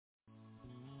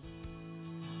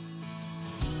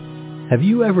Have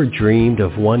you ever dreamed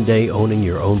of one day owning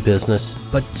your own business,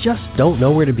 but just don't know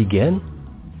where to begin?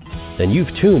 Then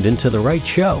you've tuned into the right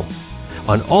show.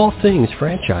 On All Things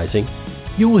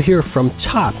Franchising, you will hear from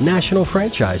top national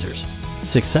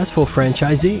franchisors, successful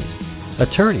franchisees,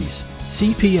 attorneys,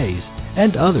 CPAs,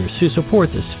 and others who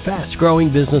support this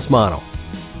fast-growing business model.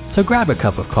 So grab a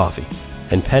cup of coffee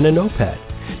and pen and notepad,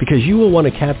 because you will want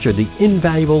to capture the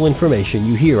invaluable information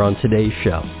you hear on today's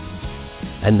show.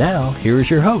 And now, here is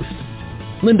your host,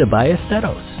 Linda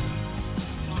Ballesteros.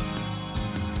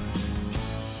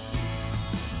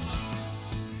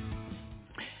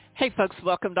 Hey folks,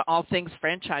 welcome to All Things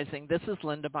Franchising. This is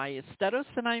Linda Ballesteros,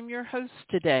 and I'm your host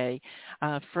today.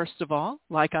 First of all,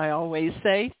 like I always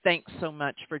say, thanks so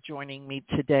much for joining me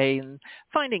today and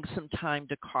finding some time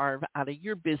to carve out of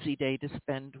your busy day to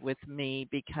spend with me,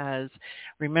 because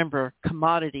remember,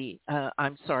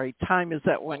 time is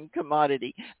that one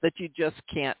commodity that you just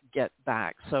can't get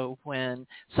back. So when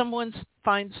someone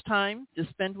finds time to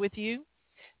spend with you,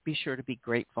 be sure to be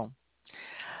grateful.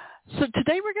 So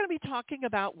today we're going to be talking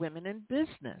about women in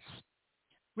business.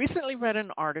 Recently read an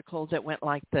article that went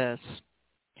like this.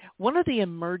 One of the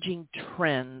emerging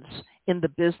trends in the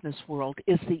business world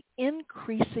is the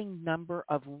increasing number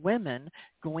of women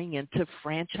going into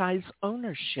franchise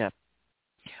ownership.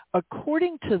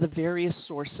 According to the various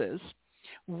sources,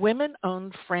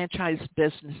 women-owned franchise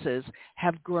businesses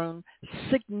have grown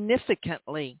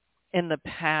significantly in the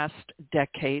past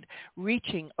decade,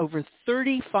 reaching over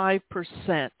 35%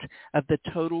 of the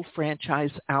total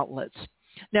franchise outlets.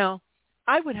 Now,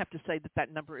 I would have to say that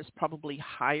that number is probably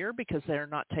higher because they're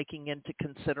not taking into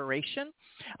consideration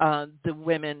the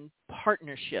women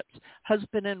partnerships,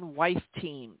 husband and wife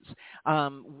teams,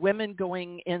 women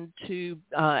going into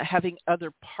having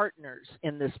other partners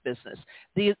in this business.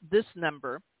 This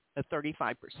number, of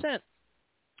 35%,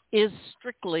 is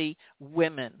strictly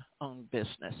women-owned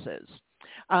businesses.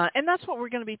 And that's what we're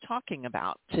going to be talking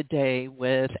about today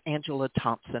with Angela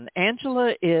Thompson.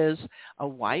 Angela is a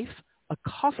wife, a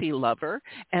coffee lover,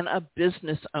 and a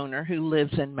business owner who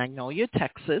lives in Magnolia,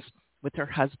 Texas, with her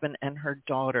husband and her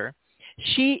daughter.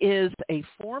 She is a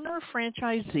former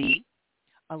franchisee,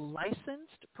 a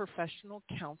licensed professional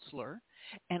counselor,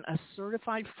 and a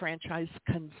certified franchise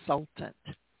consultant.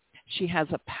 She has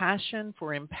a passion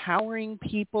for empowering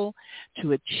people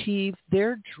to achieve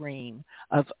their dream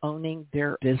of owning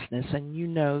their business. And you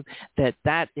know that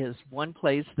that is one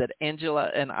place that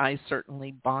Angela and I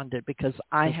certainly bonded, because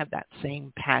I have that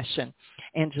same passion.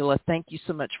 Angela, thank you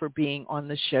so much for being on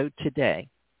the show today.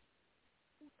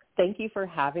 Thank you for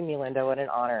having me, Linda. What an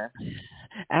honor.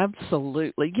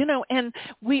 Absolutely. You know, and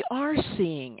we are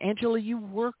seeing, Angela, you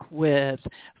work with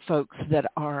folks that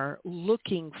are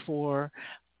looking for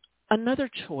another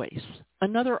choice,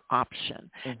 another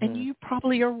option, and you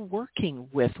probably are working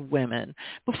with women.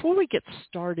 Before we get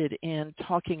started in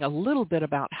talking a little bit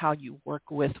about how you work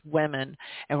with women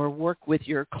or work with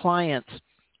your clients,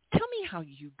 tell me how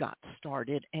you got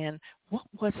started and what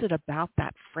was it about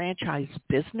that franchise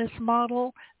business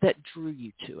model that drew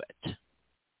you to it?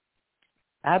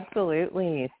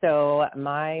 Absolutely. So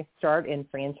my start in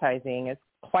franchising is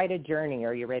quite a journey.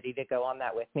 Are you ready to go on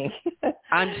that with me?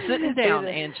 I'm sitting down,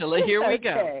 Angela. Here we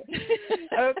go.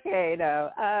 Okay.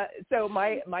 So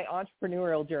my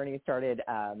entrepreneurial journey started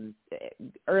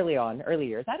early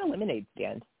years. I had a lemonade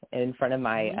stand in front of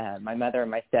my my mother and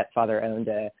my stepfather owned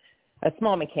a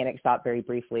small mechanic shop very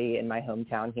briefly in my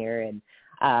hometown here. And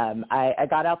I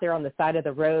got out there on the side of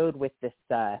the road with this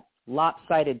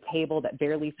lopsided table that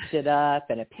barely stood up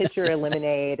and a pitcher of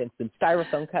lemonade and some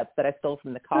styrofoam cups that I stole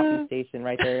from the coffee station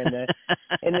right there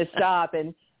in the shop.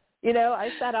 And, you know,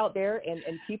 I sat out there and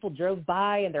people drove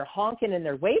by and they're honking and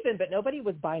they're waving, but nobody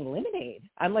was buying lemonade.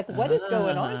 I'm like, what is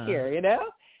going on here, you know?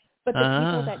 But the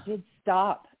people that did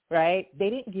stop, right,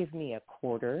 they didn't give me a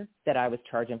quarter that I was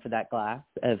charging for that glass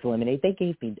of lemonade. They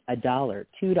gave me $1,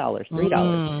 $2,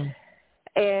 $3.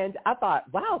 And I thought,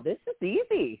 wow, this is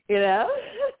easy, you know.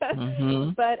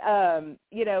 But,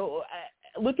 you know,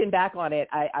 looking back on it,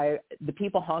 I the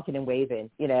people honking and waving,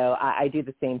 you know, I do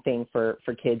the same thing for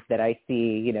kids that I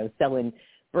see, you know, selling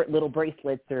little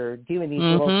bracelets or doing these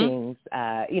little things,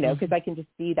 you know, because I can just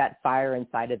see that fire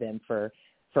inside of them for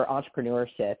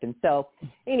entrepreneurship. And so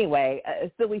anyway,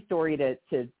 a silly story to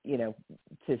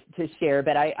share,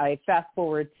 but I fast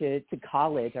forward to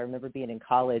college. I remember being in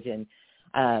college and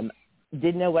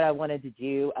didn't know what I wanted to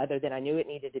do other than I knew it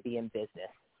needed to be in business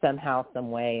somehow, some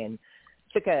way, and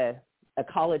took a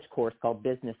college course called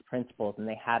Business Principles, and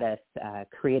they had us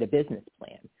create a business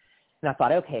plan. And I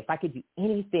thought, okay, if I could do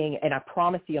anything, and I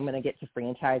promise you I'm going to get to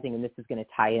franchising, and this is going to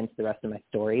tie into the rest of my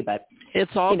story. But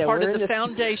it's all part of the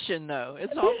foundation, though.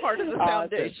 It's all part of the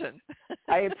foundation.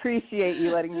 I appreciate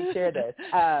you letting me share this.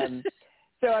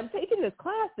 So I'm taking this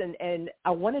class, and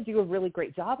I want to do a really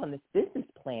great job on this business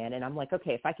plan. And I'm like,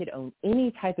 okay, if I could own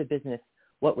any type of business,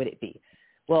 what would it be?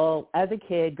 Well, as a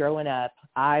kid growing up,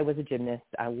 I was a gymnast.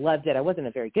 I loved it. I wasn't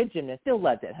a very good gymnast, still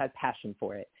loved it, had passion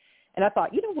for it. And I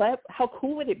thought, you know what, how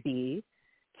cool would it be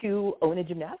to own a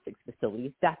gymnastics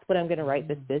facility? That's what I'm going to write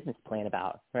this business plan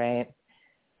about, right?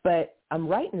 But I'm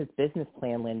writing this business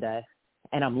plan, Linda,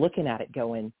 and I'm looking at it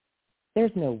going,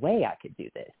 there's no way I could do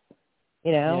this.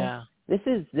 You know, yeah.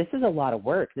 This is a lot of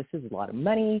work. This is a lot of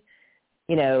money.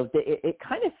 You know, it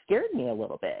kind of scared me a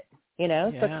little bit, you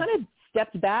know, so I kind of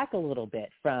stepped back a little bit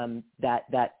from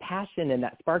that passion and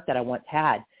that spark that I once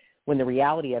had when the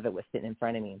reality of it was sitting in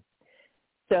front of me.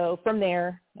 So from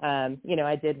there, you know,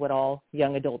 I did what all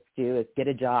young adults do, is get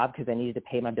a job because I needed to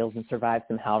pay my bills and survive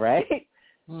somehow, right?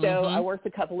 Mm-hmm. So I worked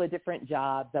a couple of different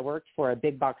jobs. I worked for a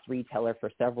big box retailer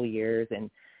for several years and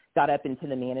got up into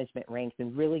the management ranks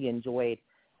and really enjoyed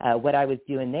what I was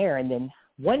doing there. And then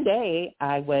one day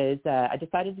I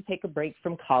decided to take a break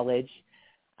from college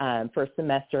for a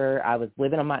semester. I was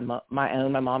living on my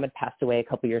own. My mom had passed away a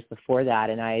couple years before that,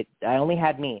 and I only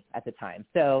had me at the time.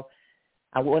 So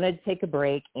I wanted to take a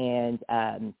break, and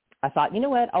I thought, you know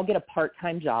what, I'll get a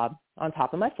part-time job on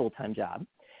top of my full-time job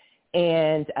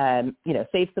and, you know,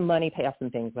 save some money, pay off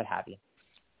some things, what have you.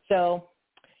 So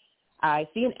I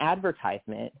see an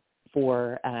advertisement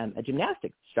for a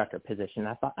gymnastics instructor position.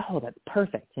 I thought, oh, that's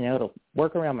perfect. You know, it'll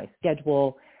work around my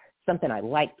schedule, something I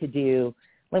like to do.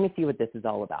 Let me see what this is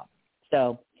all about.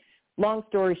 So long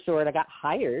story short, I got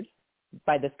hired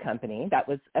by this company that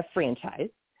was a franchise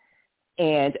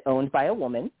and owned by a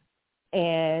woman.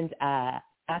 And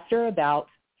after about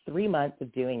 3 months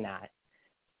of doing that,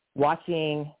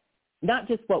 watching not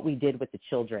just what we did with the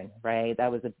children, right? That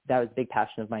was a big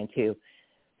passion of mine too,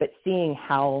 but seeing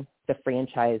how the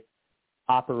franchise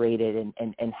operated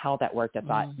and how that worked, I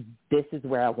thought, this is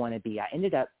where I want to be. I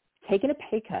ended up taking a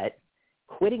pay cut,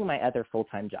 quitting my other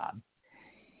full-time job,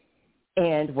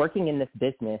 and working in this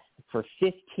business for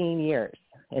 15 years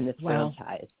in this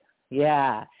franchise.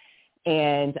 Yeah.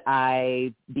 And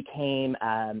I became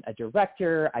a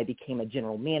director. I became a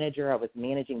general manager. I was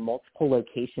managing multiple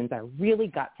locations. I really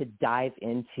got to dive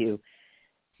into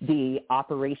the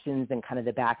operations and kind of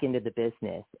the back end of the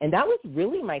business. And that was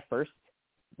really my first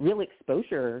real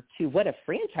exposure to what a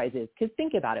franchise is. Because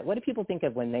think about it. What do people think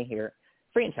of when they hear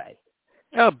franchise?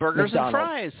 Oh, burgers McDonald's.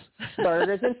 and fries.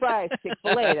 Burgers and fries,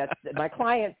 Chick-fil-A. That's my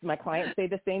clients say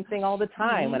the same thing all the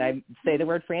time when I say the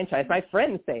word franchise. My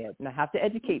friends say it, and I have to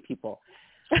educate people.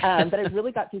 But I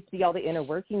really got to see all the inner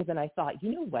workings, and I thought,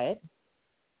 you know what?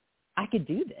 I could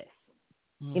do this.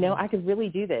 Mm-hmm. You know, I could really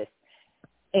do this.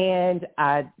 And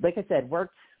like I said,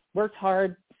 worked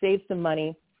hard, saved some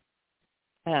money.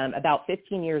 About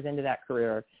 15 years into that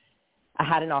career, I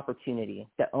had an opportunity.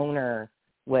 The owner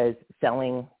was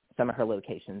selling some of her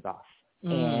locations off.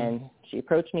 And she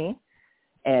approached me,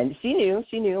 and she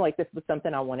knew like this was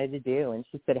something I wanted to do. And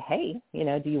she said, hey, you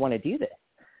know, do you want to do this?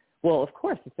 Well, of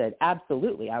course, I said,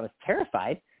 absolutely. I was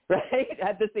terrified, right,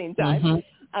 at the same time.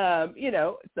 You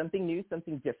know, something new,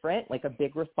 something different, like a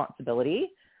big responsibility.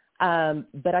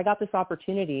 But I got this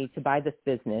opportunity to buy this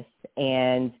business.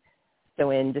 And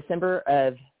so in December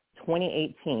of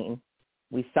 2018,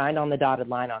 we signed on the dotted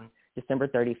line on December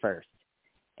 31st.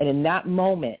 And in that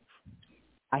moment,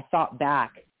 I thought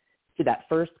back to that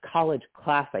first college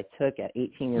class I took at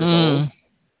 18 years old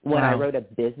when I wrote a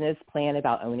business plan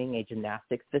about owning a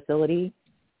gymnastics facility.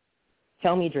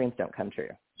 Tell me dreams don't come true.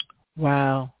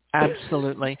 Wow.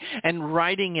 Absolutely. And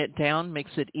writing it down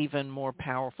makes it even more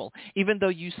powerful, even though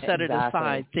you set it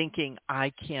aside thinking,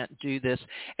 I can't do this.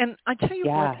 And I tell you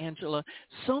what, Angela,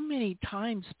 so many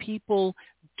times people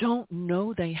don't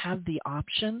know they have the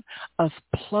option of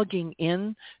plugging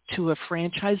in to a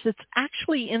franchise that's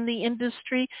actually in the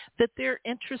industry that they're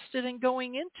interested in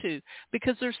going into,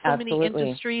 because there's so many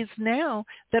industries now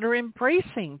that are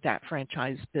embracing that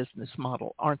franchise business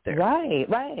model, aren't there?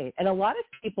 Right. And a lot of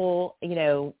people, you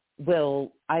know,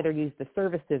 will either use the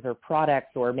services or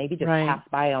products or maybe just pass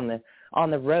by on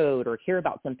the road or hear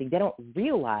about something. They don't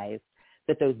realize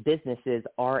that those businesses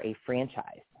are a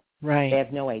franchise. Right. They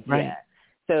have no idea. Right.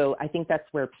 So I think that's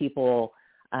where people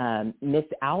miss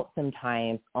out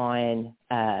sometimes on,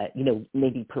 you know,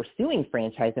 maybe pursuing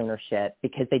franchise ownership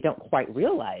because they don't quite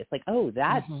realize, like, oh,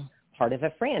 that's part of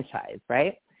a franchise,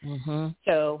 right?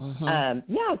 So,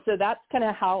 so that's kind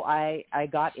of how I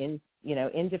got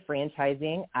into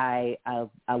franchising. I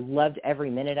loved every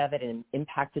minute of it and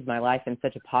impacted my life in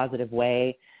such a positive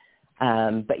way.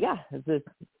 But yeah,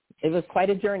 it was quite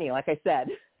a journey, like I said.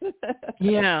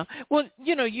 Yeah. Well,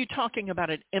 you talking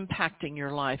about it impacting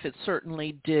your life, it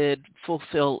certainly did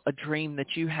fulfill a dream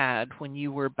that you had when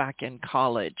you were back in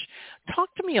college.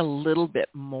 Talk to me a little bit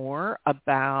more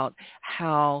about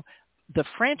how the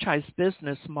franchise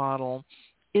business model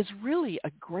is really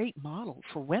a great model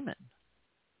for women.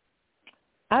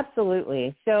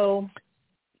 Absolutely. So,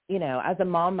 as a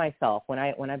mom myself, when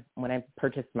I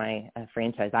purchased my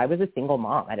franchise, I was a single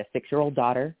mom. I had a 6-year-old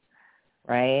daughter,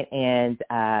 right? And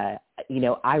I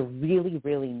really,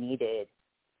 really needed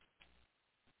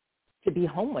to be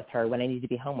home with her when I needed to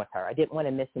be home with her. I didn't want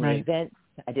to miss any events.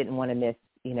 I didn't want to miss,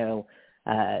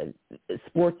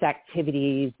 sports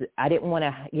activities. I didn't want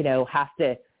to, have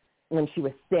to, when she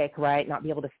was sick, right, not be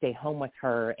able to stay home with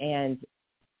her. And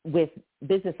with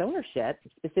business ownership,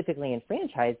 specifically in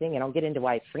franchising, and I'll get into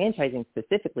why franchising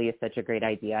specifically is such a great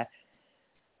idea,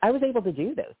 I was able to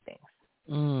do those things.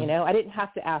 I didn't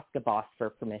have to ask a boss for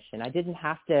permission. I didn't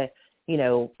have to,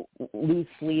 lose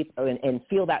sleep and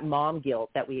feel that mom guilt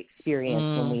that we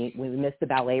experienced when we missed the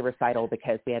ballet recital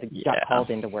because we had got called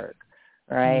into work,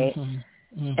 right?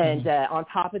 And on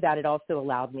top of that, it also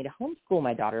allowed me to homeschool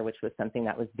my daughter, which was something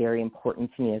that was very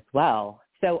important to me as well.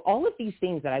 So all of these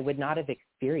things that I would not have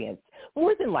experienced,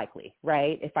 more than likely,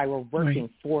 right, if I were working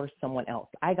for someone else,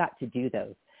 I got to do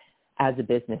those as a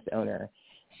business owner.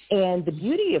 And the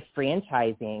beauty of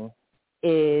franchising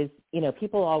is,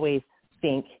 people always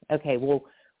think, okay, well,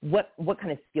 what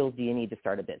kind of skills do you need to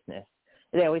start a business?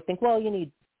 They always think, well, you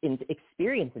need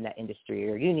experience in that industry,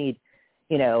 or you need,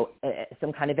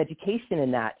 some kind of education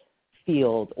in that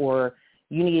field, or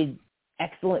you need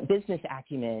excellent business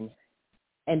acumen.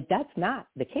 And that's not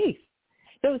the case.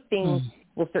 Those things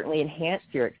will certainly enhance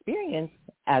your experience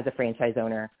as a franchise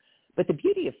owner. But the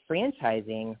beauty of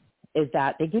franchising is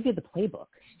that they give you the playbook,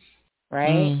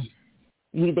 right?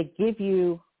 They give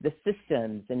you the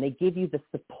systems, and they give you the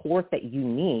support that you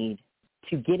need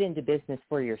to get into business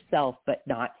for yourself, but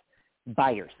not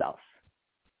by yourself.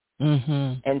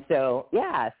 And so,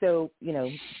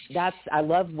 I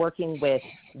love working with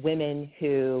women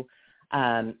who,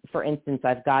 for instance,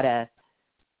 I've got a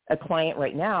client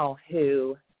right now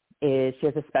she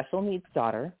has a special needs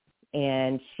daughter,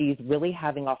 and she's really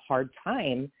having a hard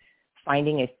time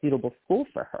finding a suitable school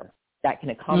for her that can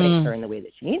accommodate her in the way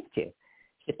that she needs to. She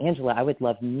said, Angela, I would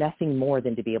love nothing more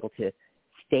than to be able to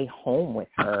stay home with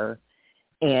her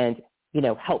and,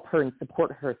 help her and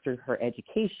support her through her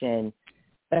education,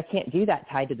 but I can't do that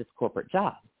tied to this corporate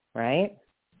job, right?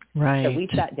 Right. So we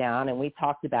sat down and we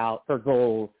talked about her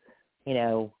goals,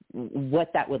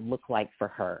 what that would look like for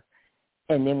her.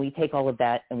 And then we take all of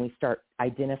that and we start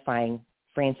identifying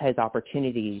franchise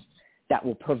opportunities that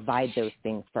will provide those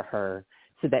things for her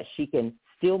so that she can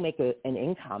still make an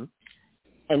income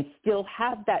and still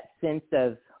have that sense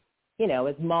of,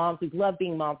 as moms, we love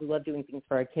being moms, we love doing things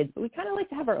for our kids, but we kind of like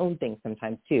to have our own things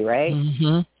sometimes too, right?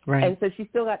 Right. And so she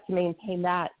still got to maintain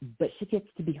that, but she gets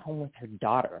to be home with her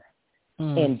daughter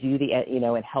and do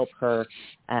and help her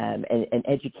and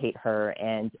educate her.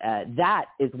 And that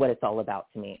is what it's all about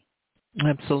to me.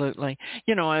 Absolutely.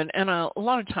 And a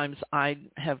lot of times I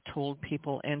have told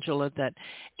people, Angela, that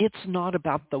it's not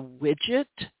about the widget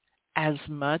as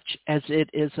much as it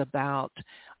is about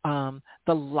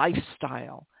the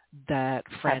lifestyle that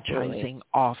franchising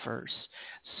offers.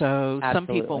 So some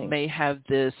people may have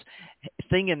this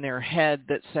thing in their head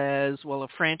that says, well, a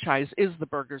franchise is the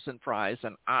burgers and fries,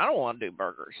 and I don't want to do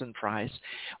burgers and fries.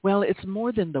 Well, it's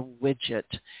more than the widget.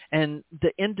 And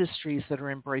the industries that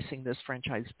are embracing this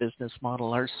franchise business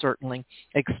model are certainly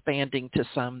expanding to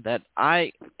some that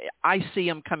I see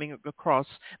them coming across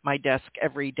my desk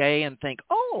every day and think,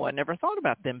 oh, I never thought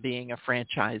about them being a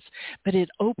franchise. But it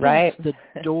opens the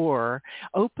door,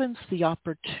 opens the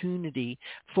opportunity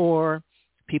for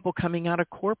people coming out of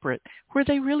corporate where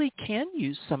they really can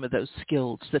use some of those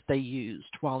skills that they used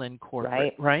while in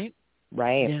corporate, right?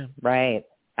 Yeah. Right.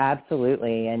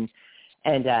 Absolutely. And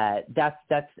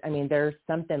that's, I mean, there's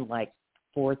something like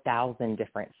 4,000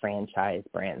 different franchise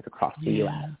brands across the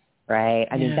U.S., right?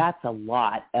 I mean, that's a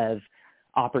lot of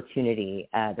opportunity.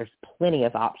 There's plenty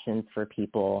of options for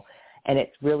people. And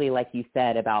it's really, like you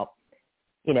said, about,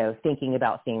 thinking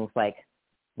about things like,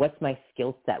 what's my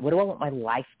skill set? What do I want my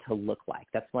life to look like?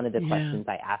 That's one of the questions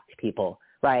I ask people,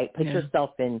 right? Put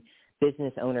yourself in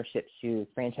business ownership shoes,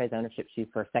 franchise ownership shoes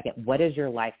for a second. What does your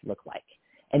life look like?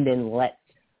 And then let's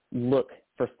look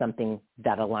for something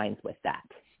that aligns with that,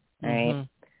 right?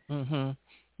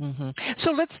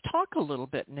 So let's talk a little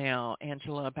bit now,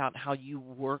 Angela, about how you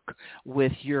work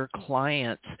with your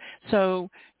clients. So,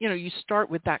 you start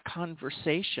with that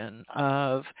conversation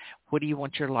of what do you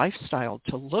want your lifestyle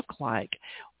to look like?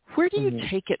 Where do you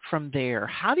take it from there?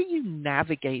 How do you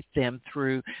navigate them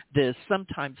through this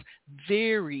sometimes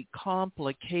very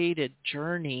complicated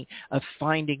journey of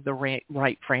finding the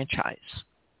right franchise?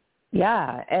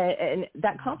 Yeah, and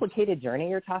that complicated journey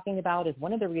you're talking about is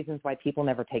one of the reasons why people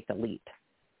never take the leap.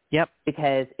 Yep.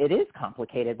 Because it is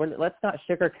complicated. Let's not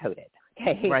sugarcoat it.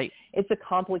 Okay. Right. It's a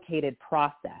complicated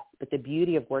process. But the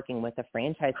beauty of working with a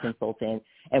franchise consultant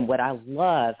and what I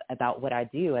love about what I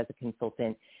do as a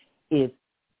consultant is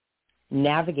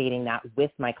navigating that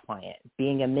with my client,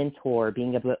 being a mentor,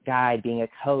 being a guide, being a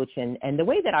coach. And the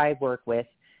way that I work with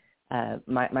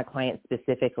my clients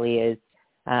specifically is,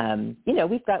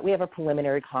 we have a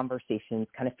preliminary conversations,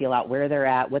 kind of feel out where they're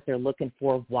at, what they're looking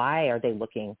for, why are they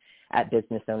looking at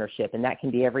business ownership. And that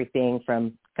can be everything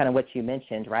from kind of what you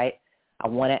mentioned, right? I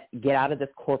want to get out of this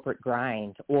corporate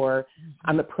grind, or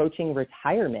I'm approaching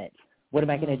retirement. What am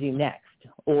I going to do next?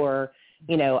 Or,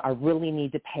 I really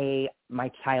need to I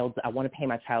want to pay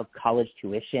my child's college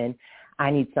tuition.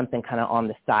 I need something kind of on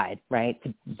the side, right?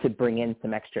 To bring in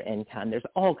some extra income. There's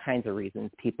all kinds of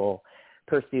reasons people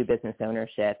pursue business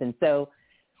ownership. And so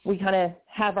we kind of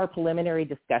have our preliminary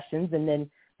discussions. And then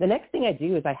the next thing I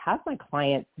do is I have my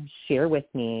clients share with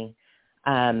me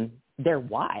their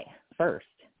why first,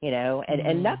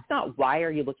 and that's not why are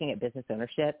you looking at business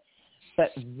ownership, but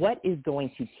what is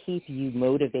going to keep you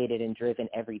motivated and driven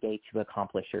every day to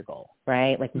accomplish your goal,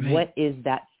 right? Like, what is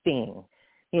that thing?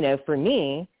 For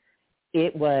me,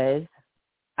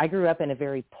 I grew up in a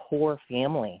very poor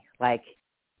family. Like,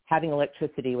 having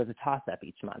electricity was a toss-up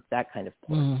each month, that kind of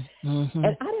poor.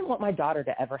 And I didn't want my daughter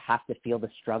to ever have to feel the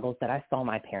struggles that I saw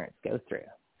my parents go through.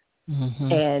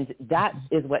 And that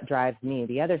is what drives me.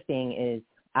 The other thing is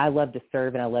I love to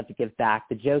serve and I love to give back.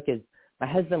 The joke is my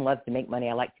husband loves to make money.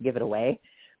 I like to give it away.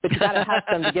 But you got to have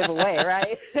some to give away,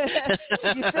 right?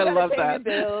 You still got to pay your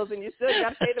bills and you still got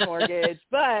to pay the mortgage.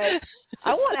 But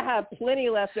I want to have plenty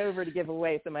left over to give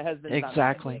away so my husband's not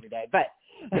working every day. But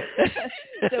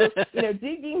so,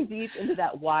 digging deep into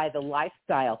that why, the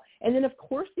lifestyle. And then, of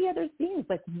course, the other things,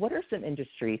 like what are some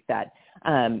industries that,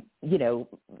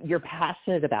 you're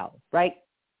passionate about, right?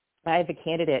 I have a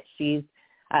candidate. She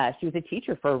was a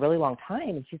teacher for a really long time.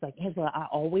 And she's like, Angela, I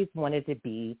always wanted to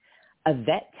be a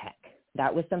vet tech.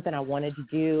 That was something I wanted to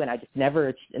do. And I just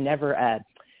never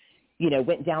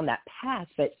went down that path.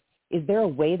 But is there a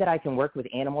way that I can work with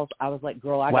animals? I was like,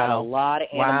 girl, I got a lot of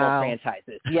animal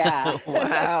franchises. Yeah.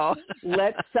 Wow.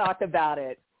 Let's talk about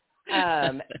it.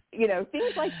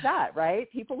 Things like that, right?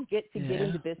 People get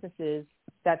into businesses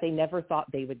that they never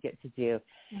thought they would get to do.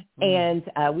 And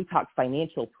we talked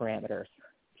financial parameters.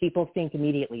 People think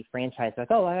immediately franchise, like,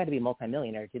 oh, I got to be a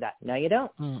multimillionaire to do that. No, you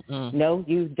don't. No,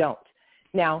 you don't.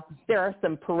 Now, there are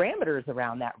some parameters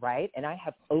around that, right? And I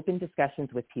have open discussions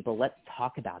with people. Let's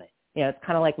talk about it. It's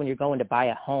kind of like when you're going to buy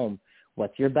a home.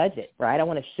 What's your budget, right? I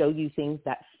want to show you things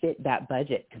that fit that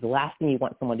budget, because the last thing you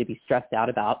want someone to be stressed out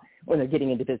about when they're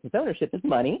getting into business ownership is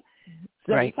money.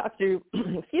 So we talk through,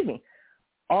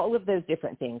 all of those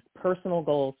different things, personal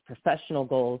goals, professional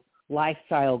goals,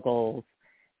 lifestyle goals,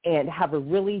 and have a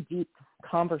really deep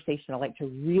conversation. I like to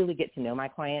really get to know my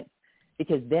clients,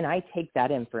 because then I take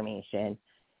that information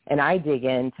and I dig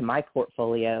into my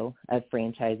portfolio of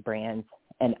franchise brands,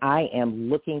 and I am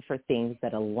looking for things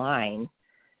that align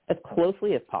as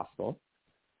closely as possible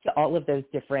to all of those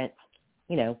different,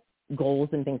 goals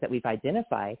and things that we've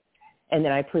identified. And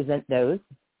then I present those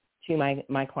to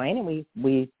my client, and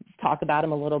we talk about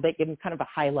them a little bit, give them kind of a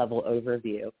high-level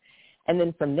overview. And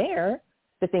then from there,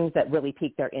 the things that really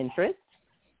pique their interest,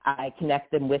 I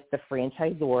connect them with the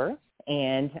franchisor,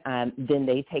 and then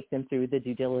they take them through the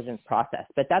due diligence process.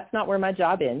 But that's not where my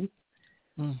job ends.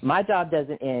 My job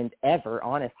doesn't end ever,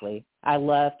 honestly. I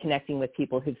love connecting with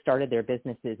people who've started their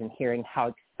businesses and hearing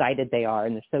how excited they are,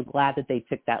 and they're so glad that they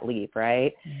took that leap,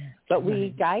 right? But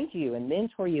we guide you and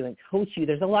mentor you and coach you.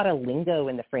 There's a lot of lingo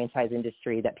in the franchise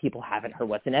industry that people haven't heard.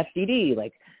 What's an FDD?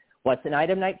 Like, what's an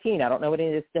item 19? I don't know what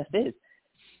any of this stuff is.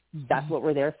 That's what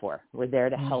we're there for. We're there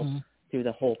to help through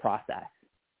the whole process.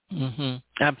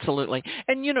 Absolutely.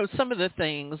 And, some of the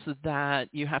things that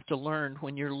you have to learn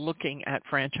when you're looking at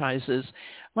franchises,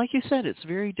 like you said, it's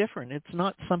very different. It's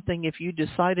not something, if you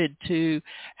decided to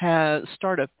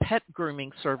start a pet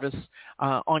grooming service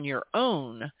on your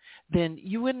own, then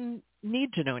you wouldn't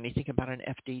need to know anything about an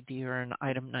FDD or an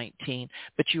item 19,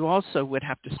 but you also would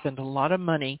have to spend a lot of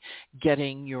money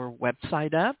getting your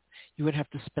website up, You would have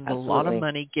to spend Absolutely. a lot of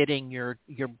money getting your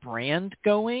brand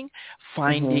going,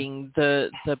 finding the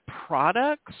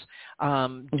products,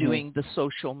 doing the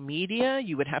social media.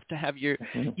 You would have to have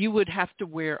you would have to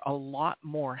wear a lot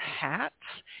more hats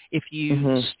if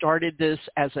you started this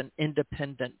as an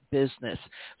independent business.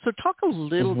 So talk a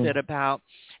little bit about,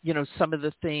 some of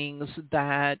the things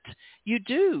that you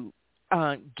do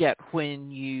get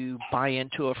when you buy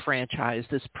into a franchise,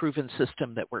 this proven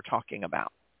system that we're talking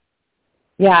about.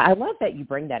 Yeah, I love that you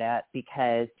bring that up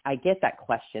because I get that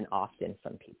question often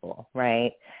from people,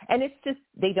 right? And it's just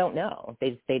they don't know.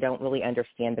 They don't really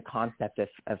understand the concept of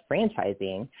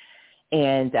franchising.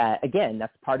 And again,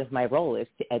 that's part of my role is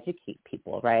to educate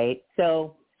people, right?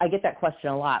 So I get that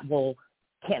question a lot. Well,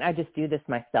 can't I just do this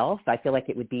myself? I feel like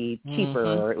it would be cheaper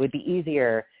or it would be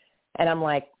easier. And I'm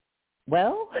like,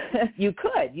 well, you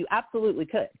could. You absolutely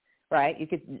could, right? You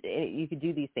could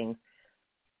do these things.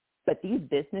 But these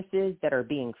businesses that are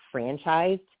being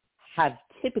franchised have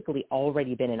typically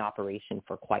already been in operation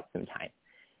for quite some time.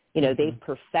 They've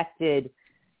perfected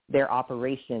their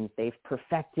operations. They've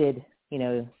perfected,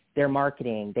 their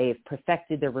marketing. They've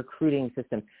perfected their recruiting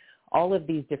system, all of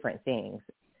these different things.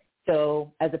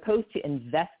 So as opposed to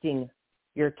investing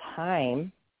your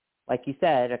time, like you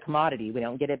said, a commodity, we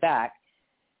don't get it back.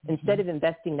 Instead of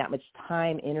investing that much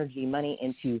time, energy, money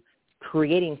into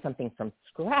creating something from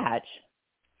scratch,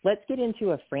 let's get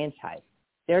into a franchise.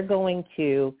 They're going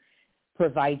to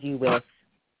provide you with,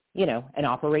 an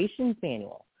operations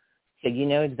manual. So you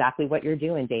know exactly what you're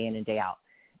doing day in and day out.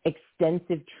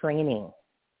 Extensive training,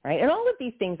 right? And all of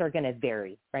these things are going to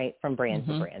vary, right, from brand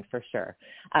to brand for sure.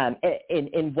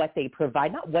 In what they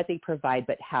provide, not what they provide,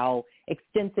 but how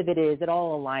extensive it is. It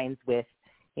all aligns with,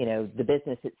 the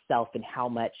business itself and how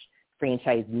much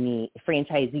franchisees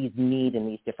need in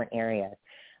these different areas.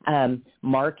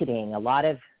 Marketing, a lot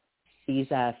of these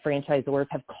franchisors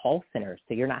have call centers,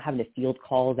 so you're not having to field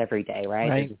calls every day,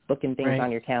 right? You're just booking things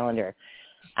on your calendar.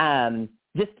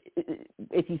 Just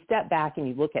if you step back and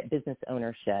you look at business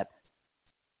ownership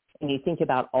and you think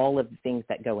about all of the things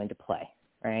that go into play,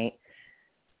 right?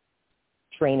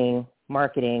 Training,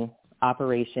 marketing,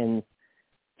 operations,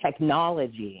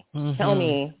 technology. Tell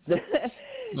me,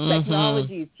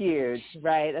 technology is huge,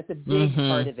 right? That's a big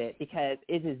part of it because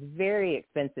it is very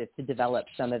expensive to develop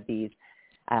some of these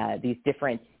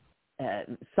different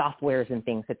softwares and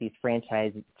things that these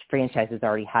franchises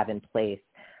already have in place.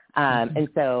 And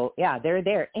so, yeah, they're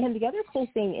there. And the other cool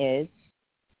thing is,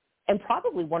 and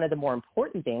probably one of the more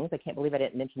important things, I can't believe I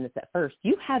didn't mention this at first,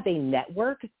 you have a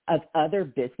network of other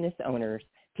business owners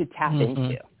to tap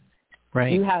into.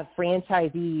 Right. You have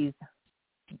franchisees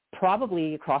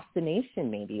probably across the nation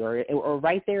maybe, or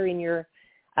right there in your,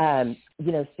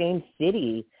 same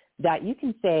city that you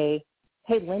can say,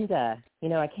 hey, Linda,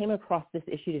 I came across this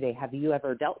issue today. Have you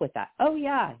ever dealt with that? Oh,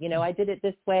 yeah, I did it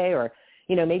this way, or,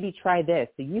 maybe try this.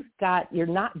 So you're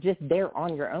not just there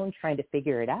on your own trying to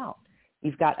figure it out.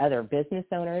 You've got other business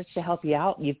owners to help you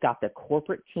out. You've got the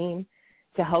corporate team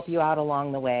to help you out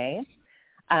along the way.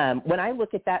 When I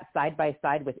look at that side by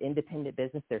side with independent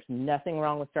business, there's nothing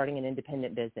wrong with starting an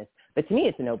independent business. But to me,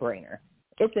 it's a no-brainer.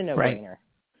 It's a no-brainer,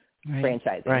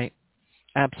 franchising. Right.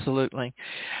 Absolutely.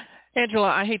 Angela,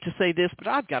 I hate to say this, but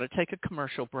I've got to take a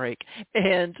commercial break.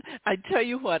 And I tell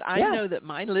you what, I know that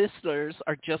my listeners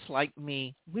are just like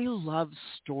me. We love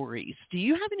stories. Do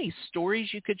you have any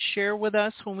stories you could share with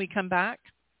us when we come back?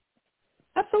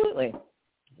 Absolutely.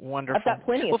 Wonderful. I've got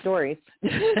plenty of stories.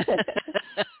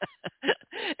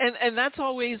 And that's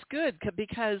always good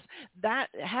because that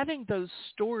having those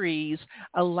stories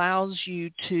allows you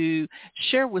to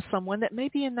share with someone that may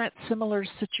be in that similar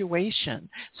situation.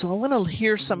 So I want to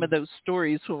hear some of those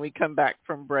stories when we come back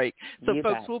from break. So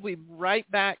folks, we'll be right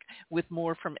back with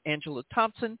more from Angela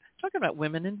Thompson talking about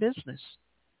women in business.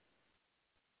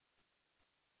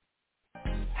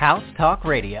 House Talk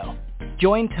Radio.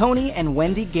 Join Tony and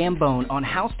Wendy Gambone on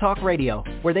House Talk Radio,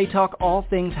 where they talk all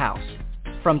things house.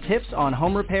 From tips on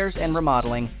home repairs and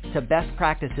remodeling to best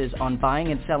practices on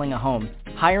buying and selling a home,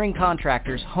 hiring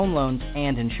contractors, home loans,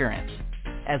 and insurance,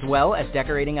 as well as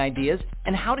decorating ideas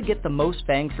and how to get the most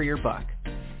bang for your buck.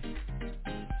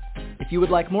 If you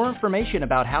would like more information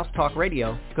about House Talk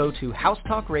Radio, go to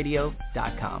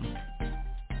housetalkradio.com.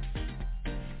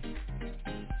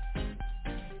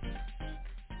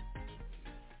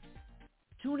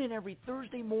 Tune in every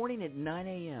Thursday morning at 9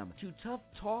 a.m. to Tough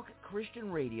Talk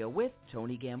Christian Radio with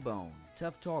Tony Gambone.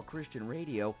 Tough Talk Christian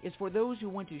Radio is for those who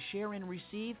want to share and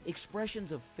receive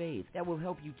expressions of faith that will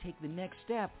help you take the next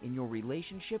step in your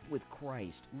relationship with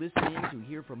Christ. Listen in to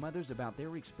hear from others about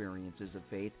their experiences of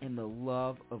faith and the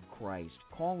love of Christ.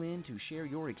 Call in to share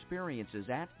your experiences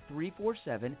at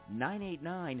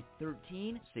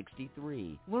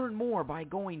 347-989-1363. Learn more by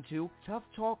going to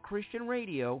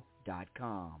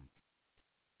toughtalkchristianradio.com.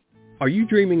 Are you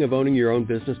dreaming of owning your own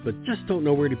business but just don't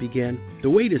know where to begin? The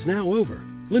wait is now over.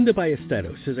 Linda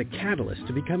Ballesteros is a catalyst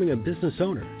to becoming a business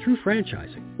owner through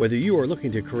franchising. Whether you are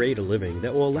looking to create a living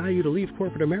that will allow you to leave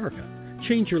corporate America,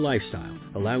 change your lifestyle,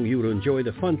 allowing you to enjoy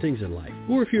the fun things in life,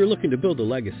 or if you're looking to build a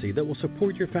legacy that will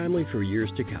support your family for years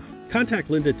to come.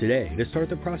 Contact Linda today to start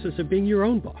the process of being your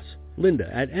own boss. Linda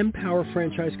at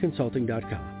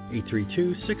empowerfranchiseconsulting.com,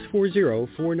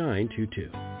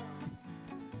 832-640-4922.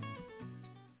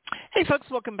 Hey folks,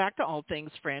 welcome back to All Things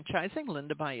Franchising.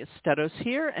 Linda Ballesteros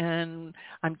here, and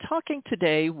I'm talking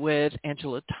today with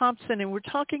Angela Thompson, and we're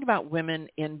talking about women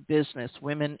in business,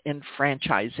 women in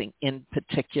franchising in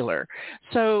particular.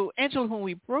 So, Angela, when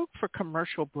we broke for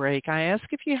commercial break, I asked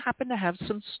if you happen to have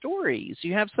some stories.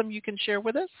 You have some you can share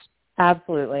with us?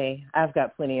 Absolutely. I've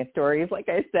got plenty of stories, like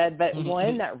I said, but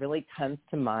one that really comes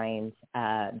to mind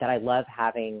that I love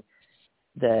having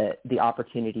the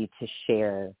opportunity to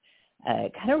share.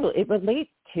 It relates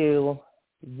to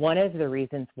one of the several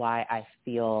reasons why I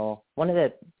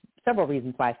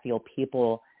feel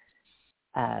people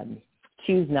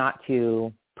choose not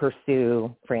to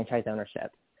pursue franchise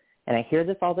ownership. And I hear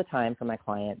this all the time from my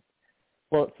clients.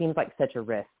 Well, it seems like such a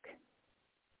risk.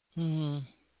 Mm-hmm.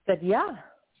 Said, yeah,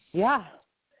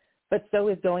 but so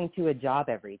is going to a job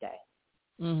every day,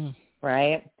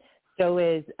 right? So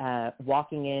is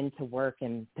walking into work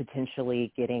and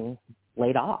potentially getting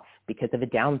laid off because of a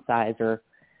downsize or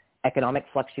economic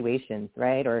fluctuations,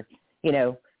 right? Or,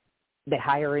 they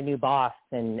hire a new boss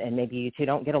and maybe you two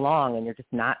don't get along and you're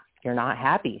not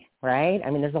happy, right? I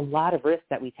mean, there's a lot of risk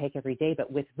that we take every day,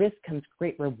 but with risk comes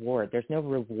great reward. There's no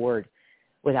reward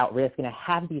without risk. And I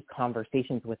have these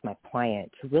conversations with my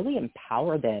client to really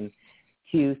empower them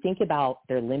to think about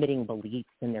their limiting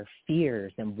beliefs and their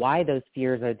fears and why those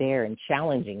fears are there and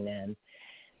challenging them.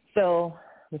 So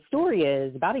the story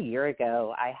is, about a year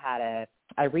ago, I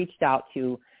reached out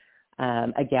to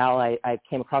a gal. I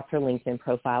came across her LinkedIn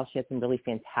profile. She had some really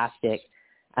fantastic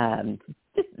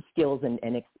just skills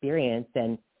and experience.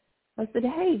 And I said,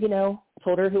 hey,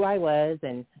 told her who I was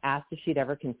and asked if she'd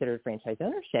ever considered franchise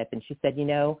ownership. And she said,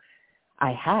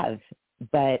 I have,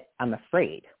 but I'm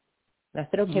afraid. And I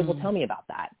said, okay, well, tell me about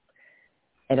that.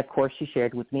 And, of course, she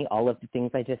shared with me all of the things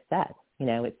I just said.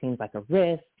 It seems like a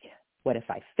risk. What if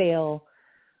I fail?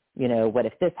 What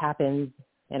if this happens?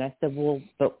 And I said, well,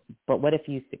 but what if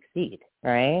you succeed,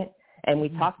 right? And we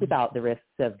talked about the risks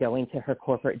of going to her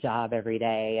corporate job every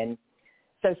day. And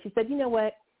so she said, you know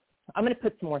what? I'm going to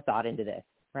put some more thought into this,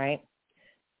 right?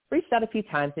 Reached out a few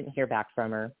times, didn't hear back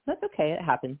from her. That's okay. It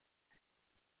happens.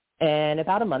 And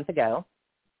about a month ago,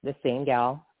 the same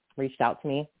gal reached out to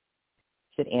me.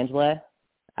 She said, Angela,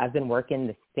 I've been working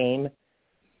the same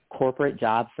corporate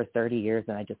job for 30 years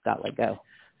and I just got let go.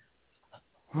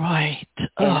 Right.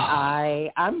 And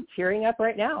I'm tearing up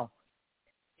right now.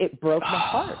 It broke my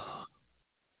heart.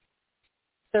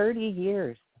 30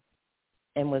 years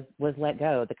and was let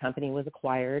go. The company was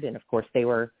acquired, and of course they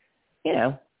were,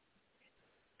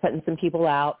 cutting some people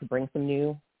out to bring some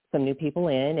new people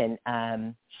in.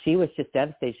 And she was just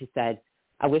devastated. She said,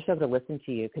 I wish I would have listened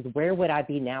to you, because where would I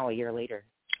be now a year later?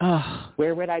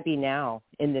 Where would I be now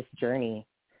in this journey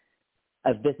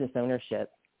of business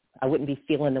ownership? I wouldn't be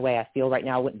feeling the way I feel right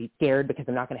now. I wouldn't be scared because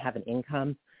I'm not going to have an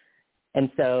income. And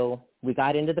so we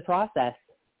got into the process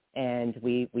and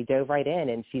we dove right in,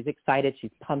 and she's excited.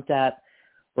 She's pumped up.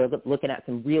 We're looking at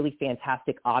some really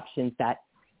fantastic options that,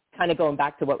 kind of going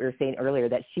back to what we were saying earlier,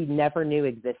 that she never knew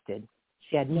existed.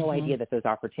 She had no idea that those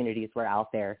opportunities were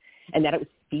out there and that it was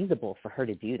feasible for her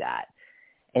to do that.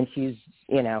 And she's,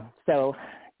 so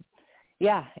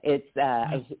yeah, it's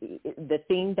the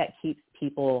thing that keeps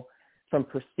people from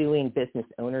pursuing business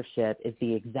ownership is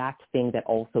the exact thing that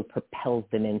also propels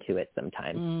them into it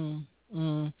sometimes.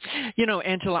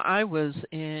 Angela, I was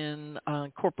in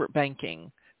corporate banking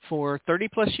for 30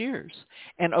 plus years.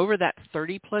 And over that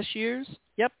 30 plus years,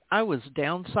 I was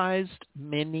downsized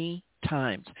many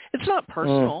times. It's not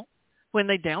personal when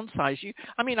they downsize you.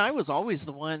 I mean, I was always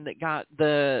the one that got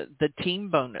the team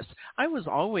bonus. I was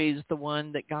always the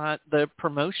one that got the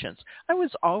promotions. I was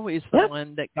always the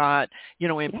one that got,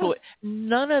 employed.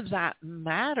 None of that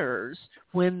matters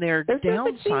when they're There's downsizing. No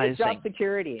such thing as job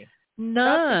security.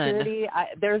 None. Job security,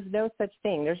 there's no such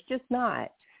thing. There's just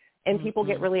not. And people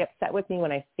get really upset with me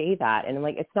when I say that. And I'm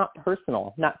like, it's not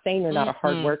personal. I'm not saying you're not a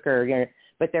hard worker,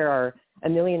 but there are a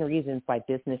million reasons why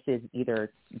businesses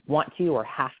either want to or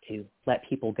have to let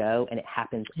people go. And it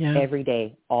happens every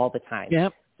day, all the time.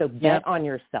 Yep. So bet on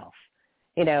yourself,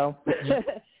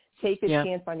 take a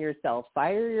chance on yourself,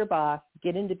 fire your boss,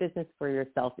 get into business for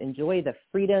yourself, enjoy the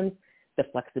freedoms, the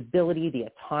flexibility, the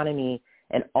autonomy,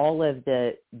 and all of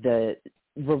the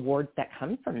rewards that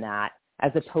come from that,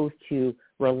 as opposed to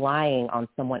relying on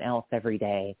someone else every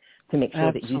day to make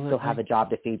sure that you still have a job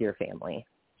to feed your family.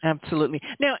 Absolutely.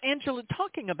 Now, Angela,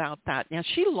 talking about that, now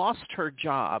she lost her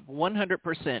job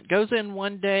 100%. Goes in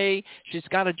one day, she's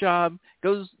got a job,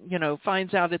 goes,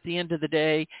 finds out at the end of the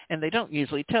day, and they don't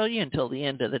usually tell you until the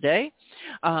end of the day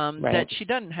that she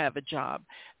doesn't have a job.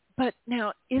 But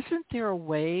now, isn't there a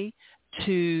way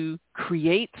to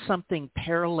create something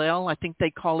parallel? I think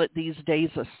they call it these days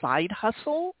a side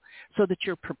hustle, so that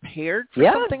you're prepared for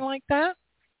something like that?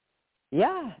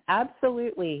 Yeah,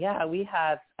 absolutely. Yeah, we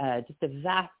have just a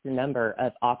vast number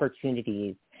of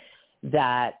opportunities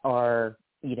that are,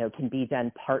 can be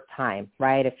done part-time,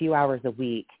 right? A few hours a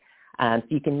week. So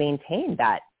you can maintain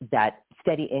that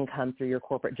steady income through your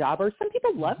corporate job. Or some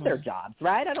people love their jobs,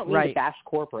 right? I don't mean to bash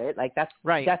corporate. Like, that's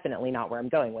definitely not where I'm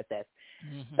going with this.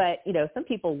 But, some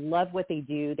people love what they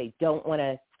do. They don't want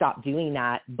to stop doing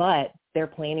that, but they're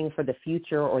planning for the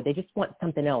future, or they just want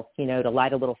something else, to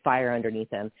light a little fire underneath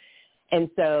them. And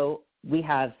so we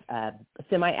have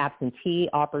semi-absentee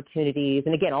opportunities.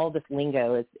 And again, all of this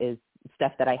lingo is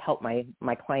stuff that I help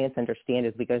my clients understand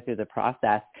as we go through the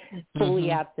process. Fully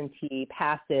absentee,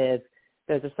 passive,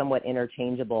 those are somewhat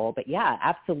interchangeable. But yeah,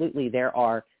 absolutely, there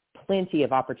are plenty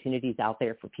of opportunities out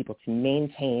there for people to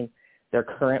maintain their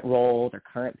current role, their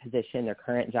current position, their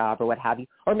current job, or what have you.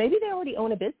 Or maybe they already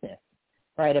own a business,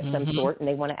 right, of some sort, and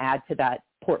they want to add to that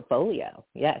portfolio.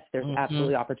 Yes, there's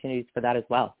absolutely opportunities for that as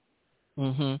well.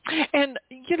 And,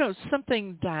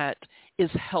 something that is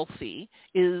healthy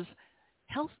is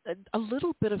a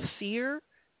little bit of fear.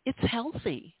 It's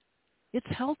healthy. It's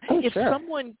healthy. If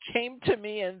someone came to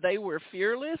me and they were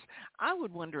fearless, I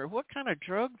would wonder what kind of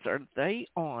drugs are they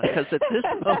on? Because at this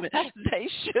moment, they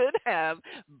should have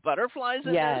butterflies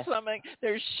in their stomach.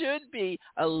 There should be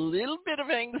a little bit of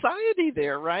anxiety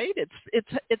there, right?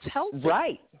 It's healthy.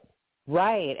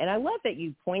 Right. And I love that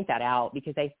you point that out,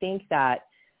 because I think that,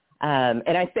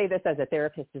 and I say this as a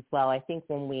therapist as well, I think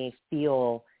when we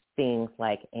feel things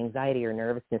like anxiety or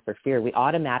nervousness or fear, we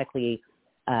automatically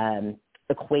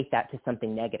equate that to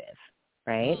something negative,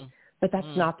 right? But that's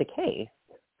not the case,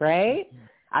 right?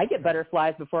 I get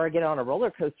butterflies before I get on a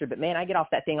roller coaster, but man, I get off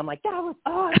that thing, I'm like, that was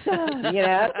awesome,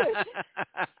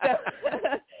 So,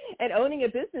 and owning a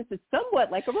business is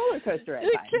somewhat like a roller coaster at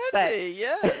times. It can be,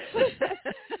 yes.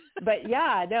 But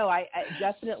yeah, no, I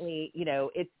definitely,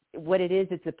 it's what it is.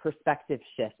 It's a perspective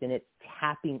shift, and it's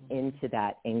tapping into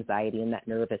that anxiety and that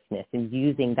nervousness and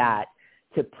using that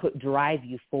to drive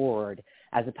you forward,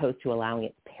 as opposed to allowing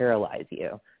it to paralyze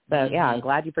you. So yeah, I'm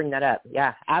glad you bring that up.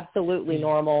 Yeah, absolutely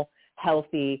normal,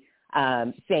 healthy.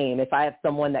 Same. If I have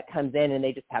someone that comes in and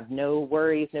they just have no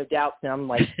worries, no doubts, and I'm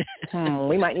like,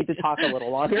 we might need to talk a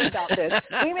little longer about this.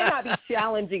 We may not be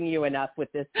challenging you enough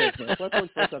with this business. Let's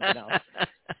look for something else.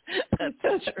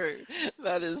 That's true.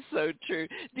 That is so true.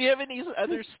 Do you have any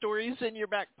other stories in your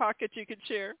back pocket you could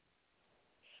share?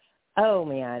 Oh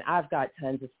man, I've got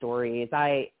tons of stories.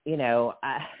 I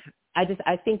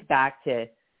think back to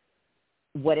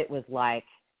what it was like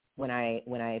when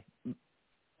I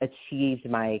achieved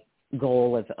my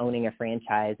goal of owning a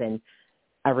franchise. And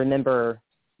I remember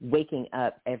waking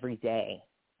up every day,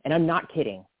 and I'm not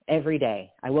kidding, every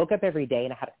day. I woke up every day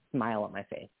and I had a smile on my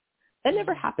face. That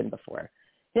never happened before.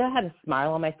 I had a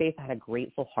smile on my face. I had a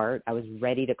grateful heart. I was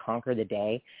ready to conquer the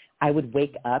day. I would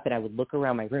wake up and I would look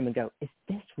around my room and go, is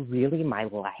this really my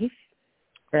life?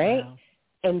 Right? Wow.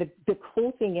 And the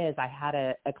cool thing is, I had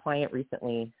a client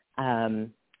recently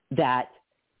that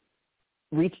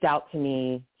reached out to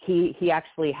me. He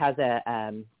actually has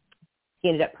he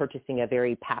ended up purchasing a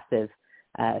very passive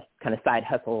kind of side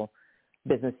hustle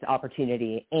business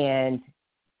opportunity. And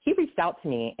he reached out to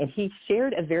me and he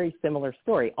shared a very similar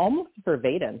story, almost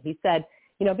verbatim. He said,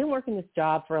 I've been working this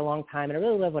job for a long time and I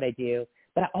really love what I do,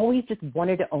 but I always just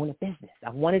wanted to own a business. I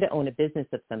wanted to own a business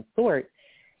of some sort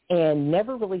and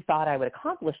never really thought I would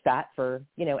accomplish that for,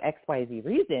 XYZ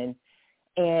reason.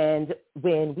 And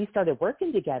when we started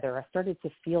working together, I started to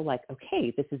feel like,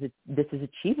 okay, this is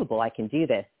achievable. I can do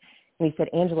this. And he said,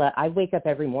 Angela, I wake up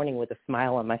every morning with a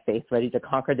smile on my face, ready to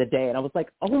conquer the day. And I was like,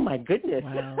 oh my goodness.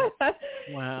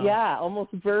 Wow. Yeah,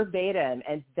 almost verbatim.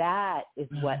 And that is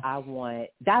what I want.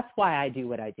 That's why I do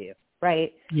what I do,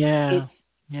 right? Yeah.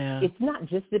 it's not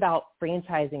just about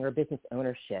franchising or business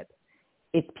ownership.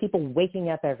 It's people waking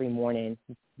up every morning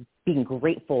being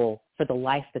grateful for the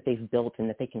life that they've built and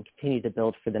that they can continue to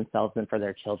build for themselves and for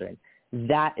their children.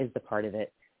 That is the part of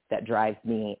it that drives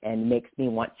me and makes me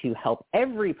want to help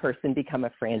every person become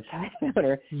a franchise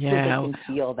owner so they can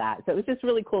feel that. So it was just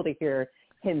really cool to hear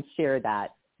him share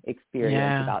that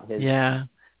experience about his. Yeah.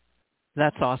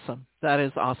 That's awesome. That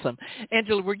is awesome.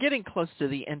 Angela, we're getting close to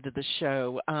the end of the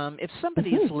show. If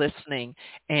somebody is listening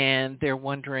and they're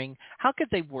wondering, how could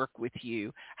they work with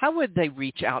you? How would they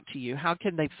reach out to you? How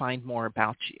can they find more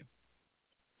about you?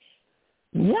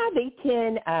 Yeah, they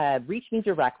can reach me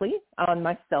directly on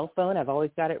my cell phone. I've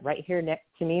always got it right here next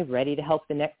to me, ready to help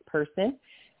the next person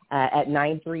at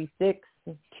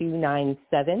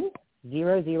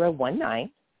 936-297-0019.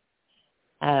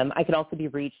 I can also be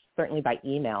reached certainly by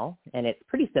email, and it's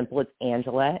pretty simple. It's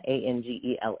Angela,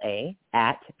 Angela,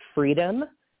 at freedomfran,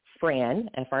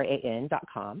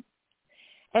 FRAN.com.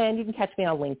 And you can catch me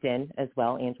on LinkedIn as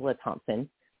well, Angela Thompson.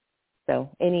 So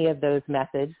any of those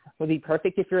methods would be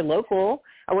perfect if you're local.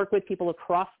 I work with people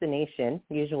across the nation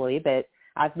usually, but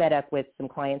I've met up with some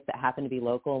clients that happen to be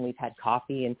local, and we've had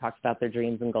coffee and talked about their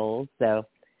dreams and goals. So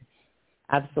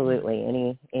absolutely,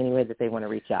 any way that they want to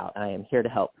reach out, I am here to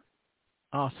help.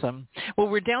 Awesome. Well,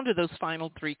 we're down to those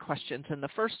final three questions, and the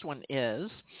first one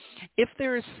is, if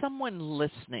there is someone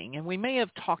listening, and we may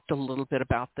have talked a little bit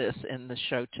about this in the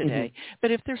show today,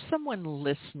 but if there's someone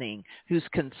listening who's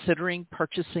considering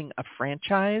purchasing a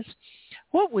franchise,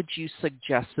 what would you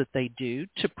suggest that they do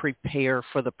to prepare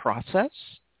for the process?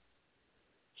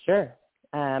 Sure.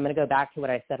 I'm going to go back to what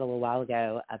I said a little while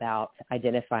ago about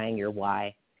identifying your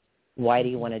why. Why do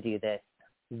you want to do this?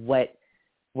 What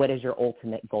is your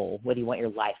ultimate goal? What do you want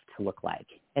your life to look like?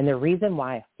 And the reason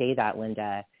why I say that,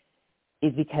 Linda,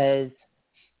 is because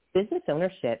business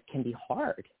ownership can be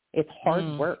hard. It's hard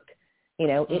work. You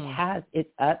know, it has its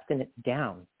ups and its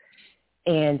downs.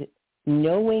 And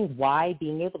knowing why,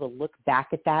 being able to look back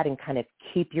at that and kind of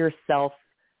keep yourself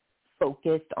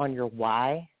focused on your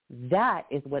why, that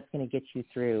is what's going to get you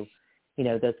through, you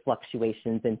know, those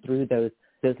fluctuations and through those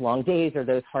long days or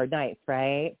those hard nights,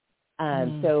 right?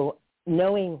 So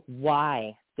knowing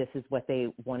why this is what they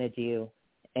want to do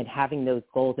and having those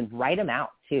goals, and write them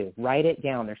out too. Write it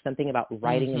down. There's something about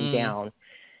writing them down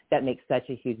that makes such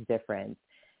a huge difference.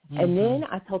 And then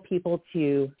I tell people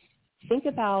to think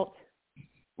about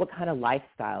what kind of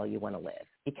lifestyle you want to live,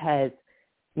 because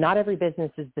not every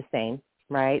business is the same,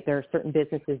 right? There are certain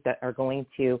businesses that are going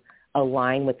to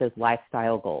align with those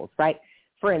lifestyle goals, right?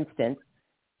 For instance,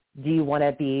 do you want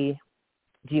to be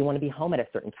home at a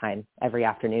certain time every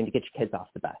afternoon to get your kids off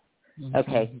the bus?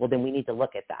 Okay, well, then we need to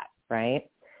look at that, right?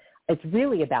 It's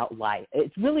really about life.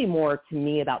 It's really more, to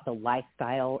me, about the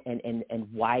lifestyle and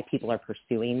why people are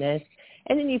pursuing this.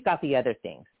 And then you've got the other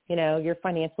things, you know, your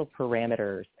financial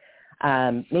parameters,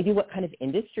 maybe what kind of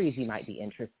industries you might be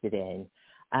interested in,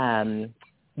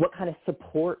 what kind of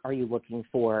support are you looking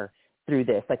for through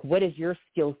this? Like, what is your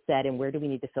skill set and where do we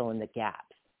need to fill in the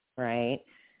gaps, right?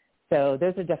 So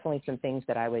those are definitely some things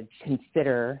that I would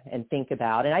consider and think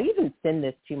about. And I even send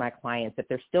this to my clients if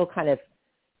they're still kind of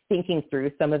thinking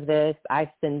through some of this.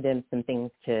 I send them some things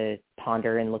to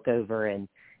ponder and look over and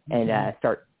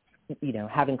start, you know,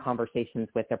 having conversations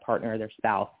with their partner or their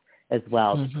spouse as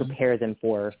well to prepare them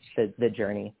for the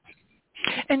journey.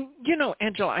 And, you know,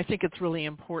 Angela, I think it's really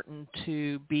important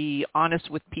to be honest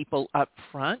with people up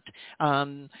front.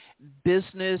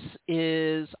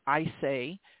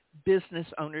 Business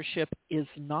ownership is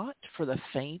not for the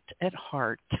faint at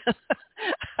heart.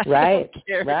 Right. I don't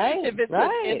care right. if it's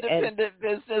right. an independent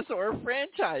business or a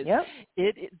franchise. Yep.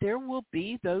 There will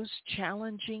be those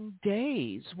challenging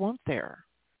days, won't there?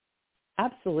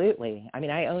 Absolutely. I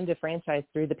mean, I owned a franchise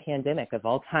through the pandemic of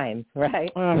all times, right?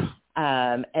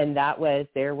 And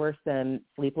there were some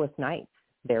sleepless nights.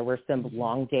 There were some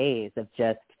long days of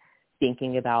just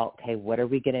thinking about, okay, what are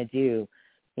we going to do?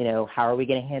 You know, how are we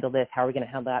going to handle this? How are we going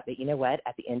to handle that? But you know what?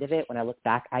 At the end of it, when I look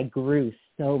back, I grew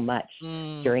so much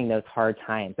during those hard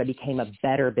times. I became a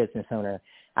better business owner.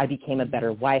 I became a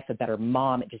better wife, a better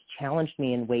mom. It just challenged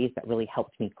me in ways that really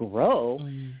helped me grow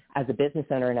as a business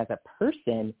owner and as a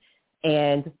person.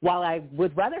 And while I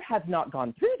would rather have not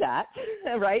gone through that,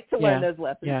 right, to learn those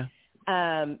lessons,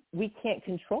 we can't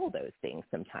control those things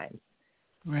sometimes.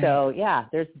 Right. So, yeah,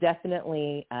 there's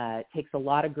definitely takes a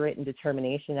lot of grit and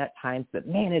determination at times, but,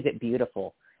 man, is it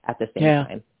beautiful at the same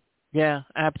time. Yeah,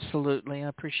 absolutely. I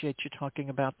appreciate you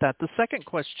talking about that. The second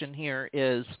question here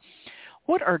is,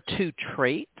 what are 2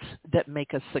 traits that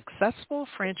make a successful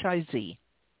franchisee?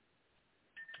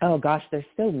 Oh, gosh, there's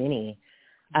so many.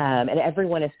 And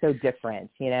everyone is so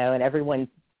different, you know, and everyone's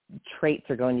traits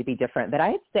are going to be different. But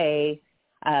I'd say,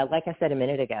 like I said a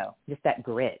minute ago, just that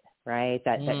grit, right?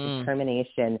 That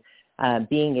determination,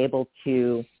 being able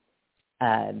to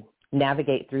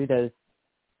navigate through those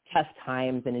tough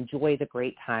times and enjoy the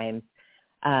great times.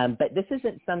 But this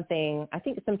isn't something, I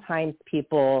think sometimes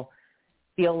people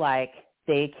feel like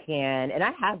they can, and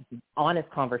I have honest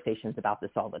conversations about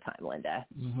this all the time, Linda.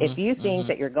 If you think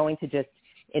that you're going to just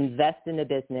invest in a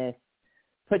business,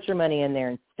 put your money in there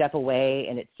and step away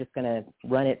and it's just going to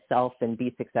run itself and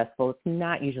be successful, it's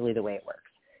not usually the way it works.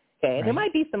 Okay. Right. There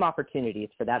might be some opportunities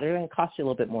for that. They're going to cost you a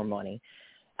little bit more money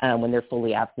when they're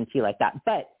fully absentee like that,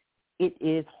 but it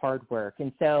is hard work.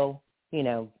 And so,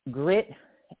 grit,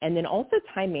 and then also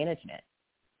time management,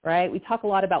 right? We talk a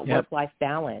lot about work-life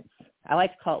balance. I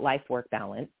like to call it life-work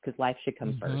balance because life should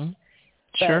come first.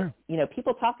 But, sure.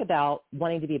 People talk about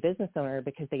wanting to be a business owner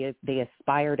because they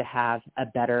aspire to have a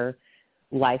better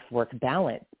life-work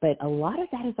balance. But a lot of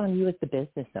that is on you as the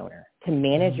business owner to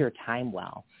manage your time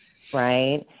well,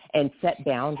 right? And set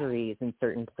boundaries in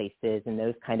certain places and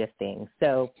those kind of things.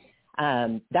 So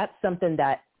that's something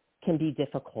that can be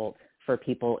difficult for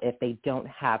people if they don't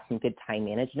have some good time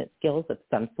management skills of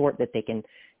some sort that they can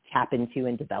tap into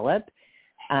and develop,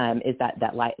 is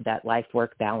that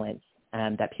life-work balance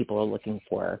that people are looking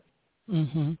for.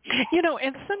 And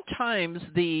sometimes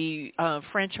the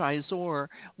franchisor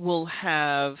will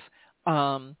have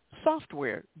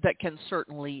software that can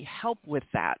certainly help with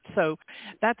that. So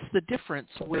that's the difference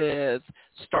with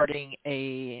starting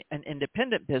an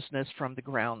independent business from the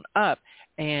ground up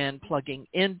and plugging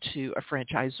into a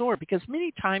franchisor, because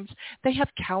many times they have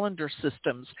calendar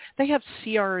systems, they have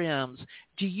CRMs.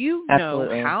 Do you know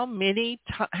how many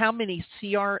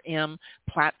CRM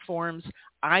platforms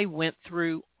I went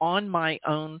through on my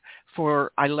own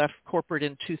I left corporate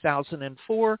in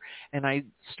 2004 and I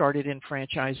started in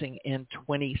franchising in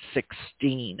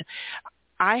 2016.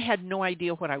 I had no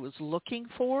idea what I was looking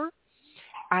for.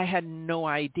 I had no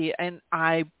idea. And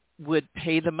I would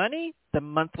pay the money, the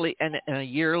monthly, and a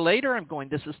year later I'm going,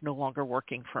 this is no longer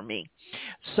working for me.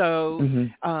 So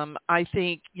I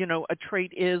think, a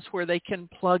trait is where they can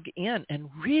plug in and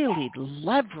really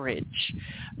leverage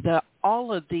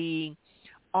all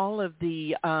of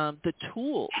the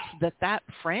tools that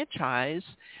franchise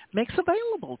makes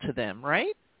available to them,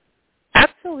 right?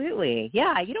 Absolutely.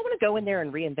 Yeah. You don't want to go in there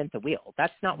and reinvent the wheel.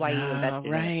 That's not why you invested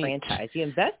in a franchise. You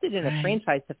invested in a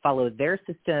franchise to follow their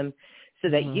system so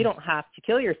that you don't have to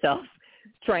kill yourself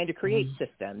trying to create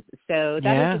systems. So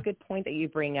that is a good point that you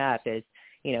bring up is,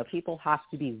 people have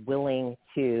to be willing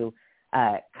to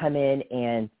come in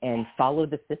and follow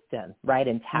the system, right,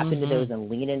 and tap into those and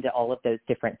lean into all of those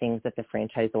different things that the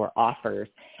franchisor offers.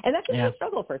 And that's a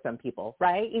struggle for some people,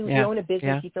 right? You own a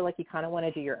business, you feel like you kind of want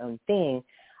to do your own thing.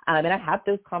 And I have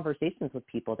those conversations with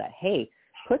people that, hey,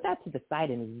 put that to the side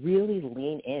and really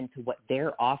lean into what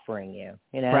they're offering you.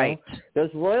 Right. Those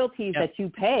royalties that you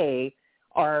pay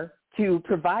are to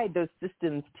provide those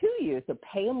systems to you. So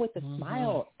pay them with a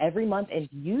smile every month and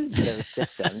use those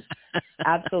systems.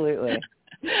 Absolutely.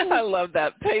 I love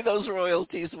that. Pay those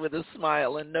royalties with a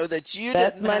smile and know that you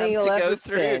didn't have to go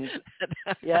through.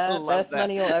 Best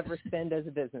money you'll ever spend as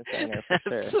a business owner, for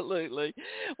sure. Absolutely.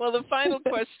 Well, the final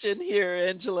question here,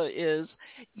 Angela, is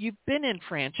you've been in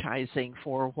franchising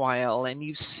for a while and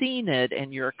you've seen it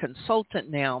and you're a consultant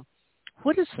now.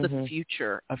 What does the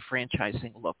future of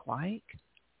franchising look like?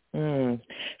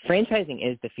 Franchising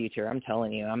is the future. I'm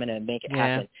telling you, I'm going to make it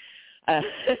happen.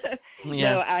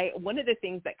 One of the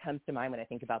things that comes to mind when I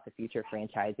think about the future of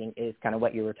franchising is kind of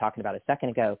what you were talking about a second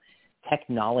ago,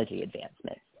 technology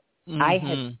advancements. I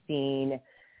have seen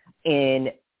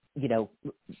in,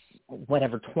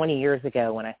 20 years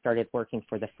ago when I started working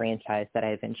for the franchise that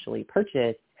I eventually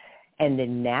purchased, and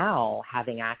then now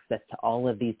having access to all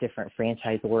of these different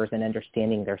franchisors and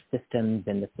understanding their systems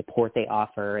and the support they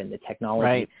offer and the technology.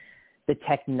 Right. The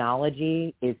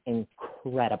technology is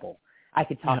incredible. I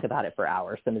could talk about it for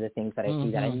hours, some of the things that I see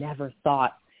that I never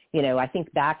thought. I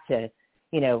think back to,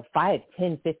 5,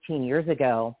 10, 15 years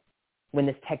ago when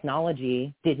this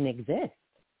technology didn't exist,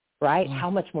 right?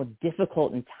 How much more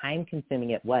difficult and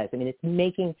time-consuming it was. I mean,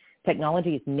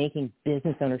 technology is making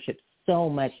business ownership so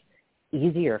much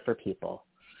easier for people.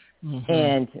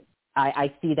 And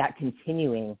I see that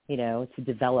continuing, to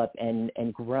develop and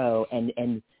grow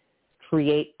and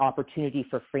create opportunity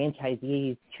for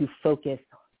franchisees to focus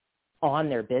on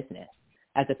their business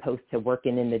as opposed to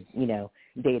working in the,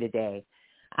 day-to-day.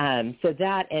 So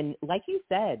that, and like you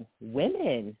said,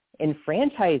 women in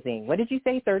franchising, what did you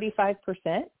say, 35%?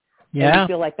 Yeah. Do you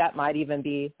feel like that might even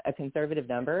be a conservative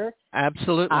number?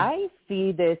 Absolutely. I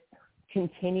see this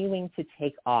continuing to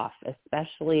take off,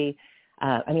 especially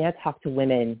I talk to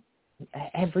women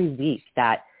every week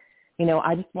that,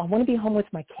 I want to be home with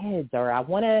my kids, or I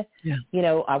want to,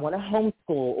 I want to homeschool,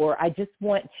 or I just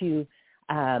want to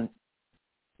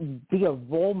be a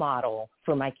role model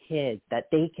for my kids that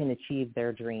they can achieve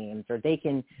their dreams, or they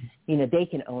can, they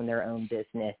can own their own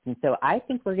business. And so I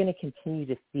think we're going to continue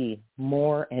to see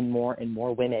more and more and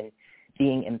more women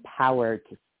being empowered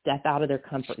to step out of their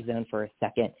comfort zone for a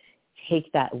second,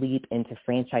 take that leap into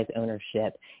franchise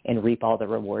ownership, and reap all the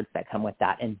rewards that come with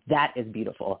that. And that is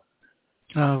beautiful.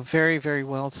 Oh, very, very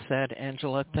well said,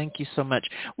 Angela. Thank you so much.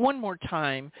 One more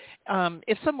time,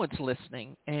 if someone's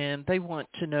listening and they want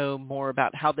to know more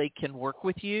about how they can work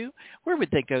with you, where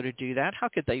would they go to do that? How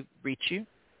could they reach you?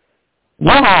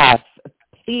 Yes,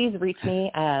 please reach me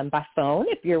by phone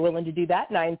if you're willing to do that,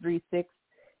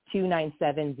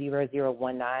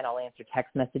 936-297-0019. I'll answer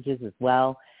text messages as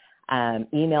well.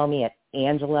 Email me at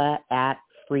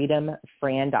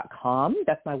angela@freedomfran.com.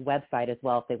 That's my website as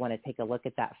well if they want to take a look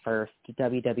at that first,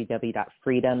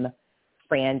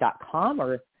 www.freedomfran.com,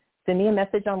 or send me a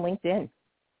message on LinkedIn,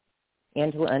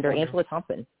 Angela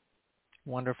Thompson.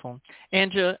 Wonderful.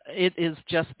 Angela, it has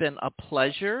just been a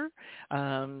pleasure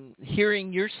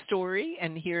hearing your story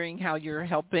and hearing how you're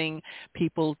helping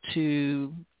people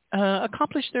to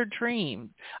accomplish their dream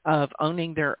of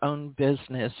owning their own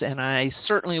business. And I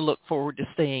certainly look forward to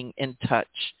staying in touch.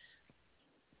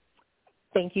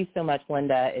 Thank you so much,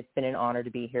 Linda. It's been an honor to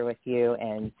be here with you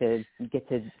and to get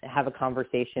to have a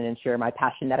conversation and share my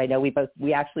passion that I know we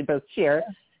actually both share.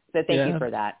 So thank you for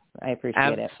that. I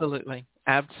appreciate it.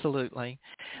 Absolutely.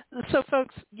 So,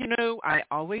 folks, I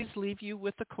always leave you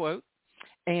with a quote.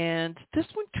 And this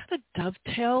one kind of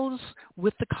dovetails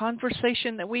with the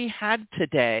conversation that we had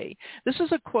today. This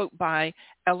is a quote by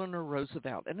Eleanor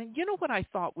Roosevelt. And what I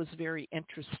thought was very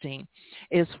interesting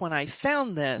is when I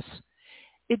found this,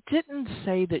 it didn't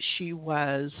say that she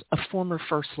was a former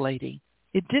first lady.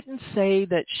 It didn't say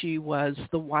that she was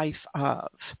the wife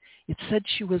of. It said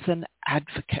she was an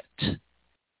advocate.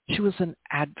 She was an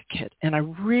advocate. And I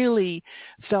really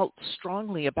felt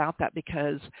strongly about that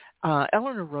because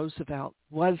Eleanor Roosevelt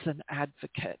was an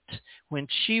advocate. When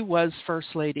she was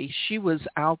First Lady, she was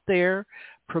out there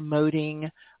promoting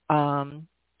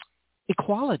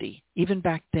equality, even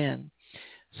back then.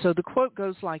 So the quote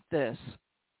goes like this: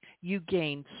 "You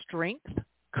gain strength,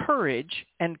 courage,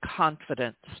 and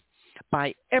confidence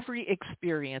by every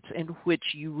experience in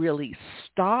which you really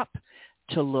stop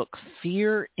to look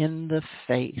fear in the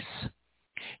face.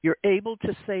 You're able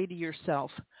to say to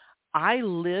yourself, I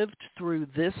lived through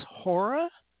this horror.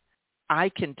 I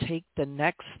can take the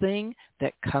next thing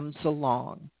that comes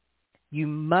along. You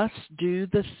must do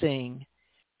the thing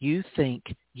you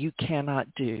think you cannot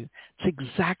do." It's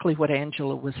exactly what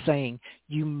Angela was saying.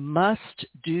 You must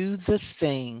do the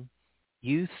thing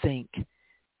you think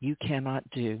you cannot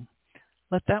do.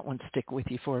 Let that one stick with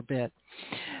you for a bit.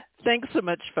 Thanks so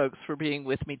much, folks, for being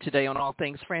with me today on All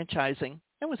Things Franchising,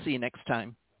 and we'll see you next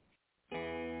time.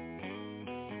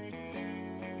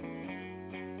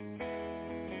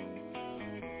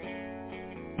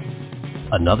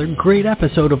 Another great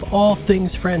episode of All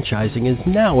Things Franchising is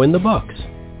now in the books.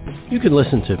 You can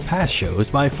listen to past shows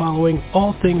by following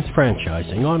All Things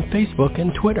Franchising on Facebook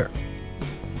and Twitter.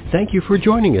 Thank you for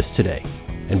joining us today,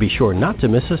 and be sure not to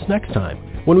miss us next time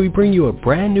when we bring you a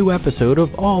brand new episode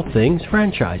of All Things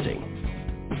Franchising.